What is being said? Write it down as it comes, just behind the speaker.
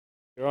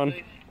You're on.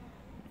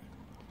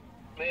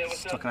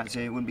 Talking out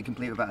here, it wouldn't be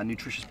complete without a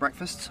nutritious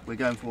breakfast. We're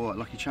going for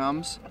Lucky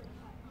Charms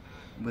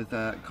with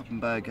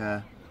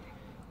kopperburg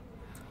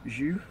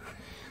jus.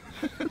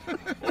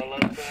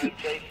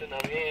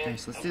 Okay,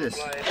 so let's do this.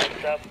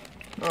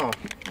 Oh,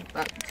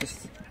 that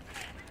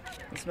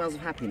smells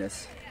of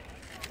happiness,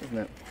 doesn't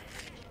it?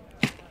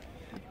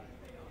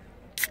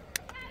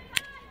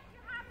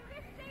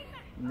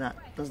 And that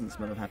doesn't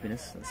smell of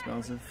happiness, that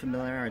smells of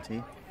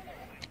familiarity.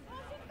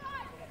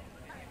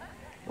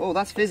 Oh,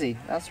 that's fizzy,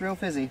 that's real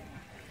fizzy.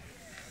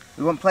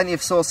 We want plenty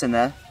of sauce in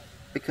there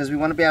because we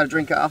want to be able to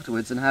drink it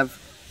afterwards and have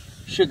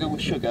sugar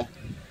with sugar.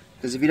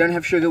 Because if you don't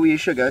have sugar with your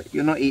sugar,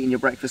 you're not eating your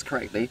breakfast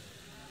correctly.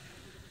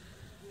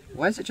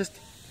 Why is it just...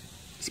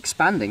 it's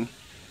expanding?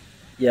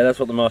 Yeah, that's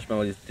what the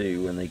marshmallows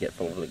do when they get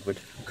full of liquid.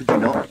 Could you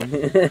not?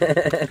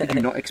 Could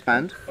you not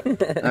expand?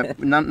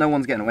 No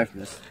one's getting away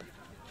from this.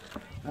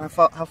 How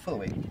full are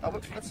we? Oh,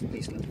 that's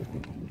decent.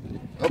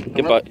 Oh,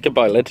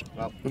 goodbye lid.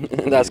 Well,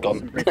 that's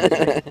gone.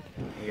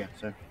 Yeah,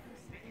 so.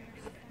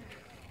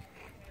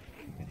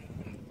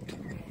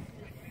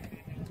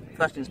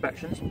 First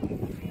inspections.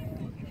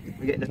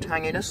 We're getting the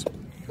tanginess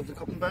of the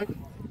kopperburg.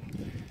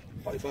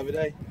 5 a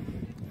day.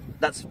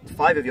 That's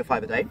 5 of your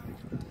 5 a day.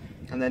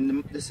 And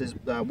then this is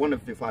 1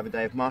 of your 5 a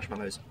day of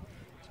marshmallows.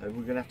 So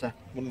we're going to have to...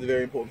 one of the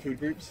very important food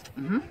groups.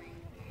 Mm-hmm.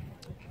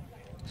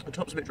 The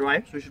top's a bit dry,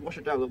 so we should wash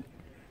it down a little.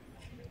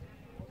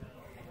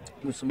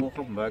 With some more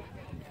kopperburg.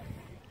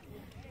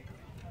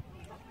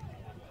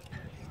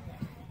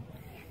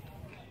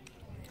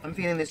 I'm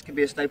feeling this could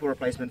be a staple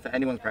replacement for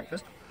anyone's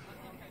breakfast.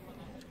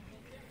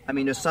 I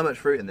mean, there's so much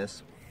fruit in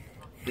this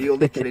that you're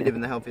literally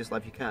living the healthiest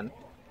life you can.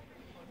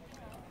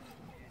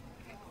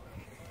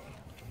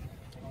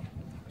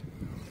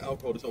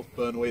 Alcohol just helps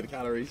burn away the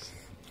calories.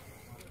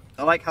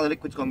 I like how the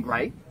liquid's gone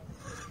grey.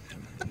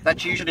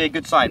 That's usually a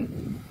good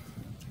sign.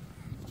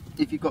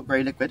 If you've got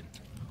grey liquid,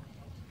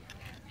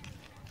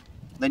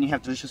 then you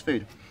have delicious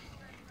food.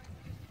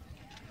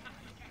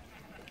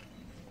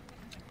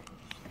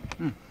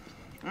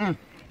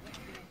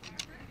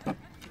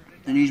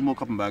 And use more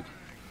kopperburg.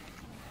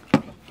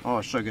 Oh,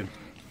 it's so good.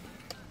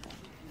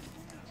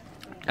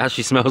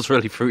 Actually smells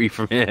really fruity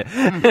from here.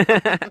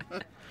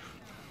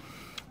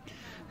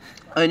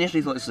 I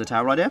initially thought this was a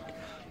terrible idea.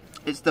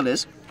 It still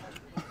is.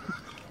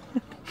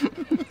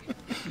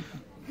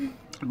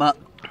 But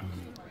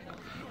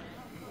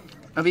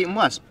I've eaten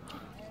worse.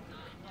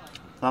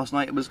 Last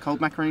night it was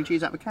cold macaroni and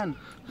cheese out of a can,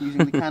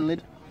 using the can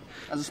lid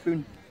as a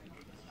spoon.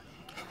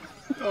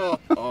 Oh.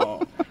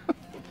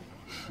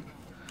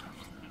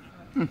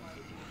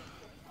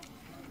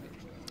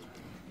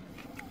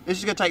 This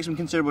is going to take some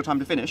considerable time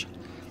to finish.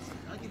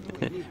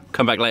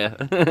 Come back later.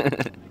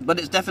 But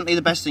it's definitely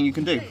the best thing you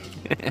can do.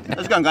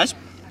 Let's go on, guys.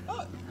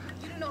 Oh,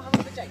 you do not have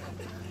a vagina.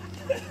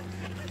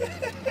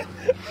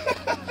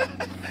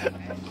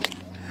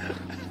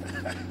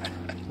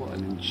 What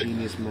an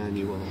ingenious man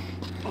you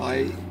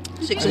are.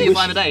 6 of your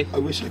 5 a day. I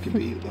wish I could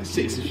be like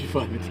 6 of you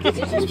 5 a day.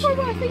 This is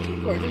probably what I think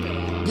you were, didn't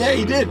it? Yeah,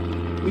 he did.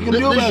 We can do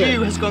The about it.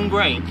 jus has gone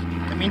grey.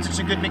 It means it's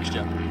a good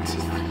mixture.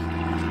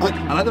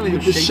 I like the way you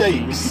the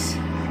shapes.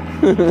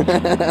 Can't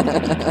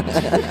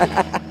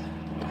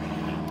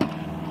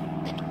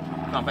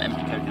put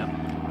empty coke now.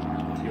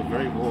 You're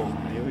very warm.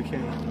 Are you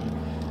okay?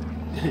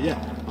 Yeah,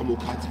 I'm all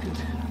kinds of good.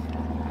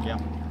 Yeah.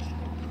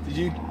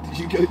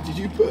 Did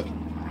you put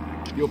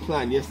your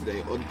plan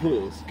yesterday on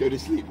pause, go to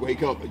sleep,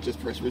 wake up and just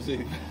press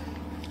resume?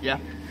 Yeah.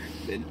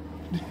 Then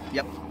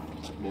Yep.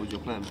 what was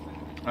your plan?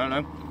 I don't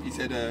know. He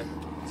said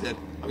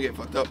I'm getting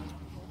fucked up,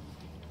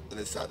 and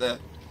then sat there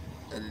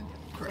and then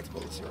cracked a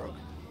bottle of Ciroc.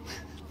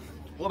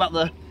 What about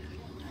the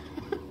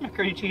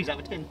macaroni and cheese out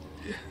of a tin?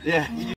 Yeah.